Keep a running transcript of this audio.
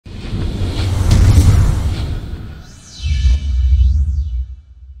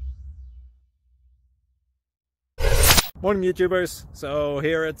Morning YouTubers. So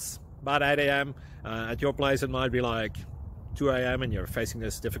here it's about 8 a.m. At your place it might be like 2 a.m. and you're facing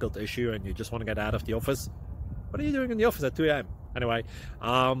this difficult issue and you just want to get out of the office. What are you doing in the office at 2 a.m.? Anyway,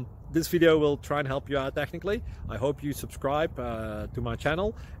 this video will try and help you out technically. I hope you subscribe to my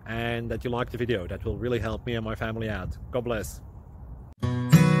channel and that you like the video. That will really help me and my family out. God bless.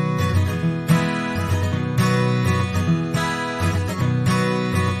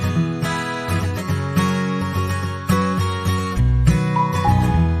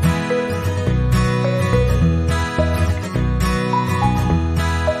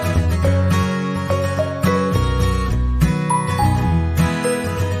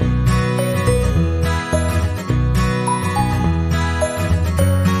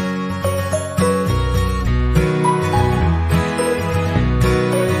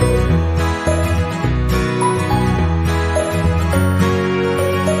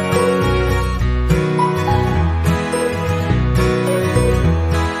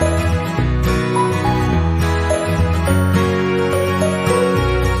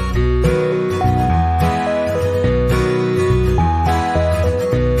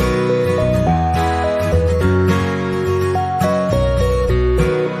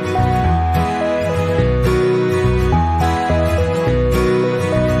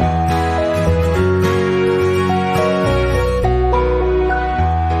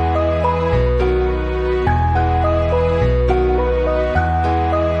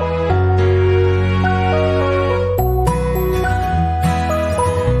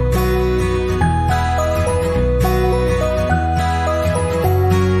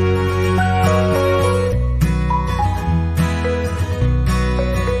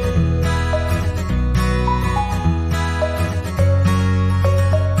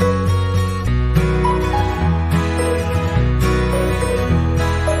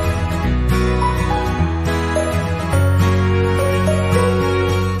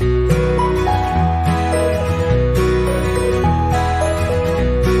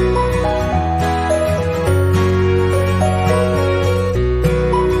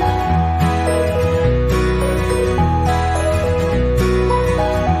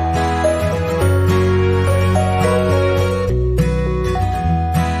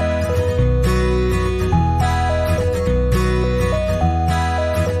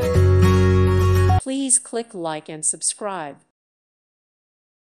 Please click like and subscribe.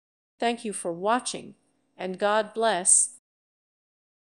 Thank you for watching, and God bless.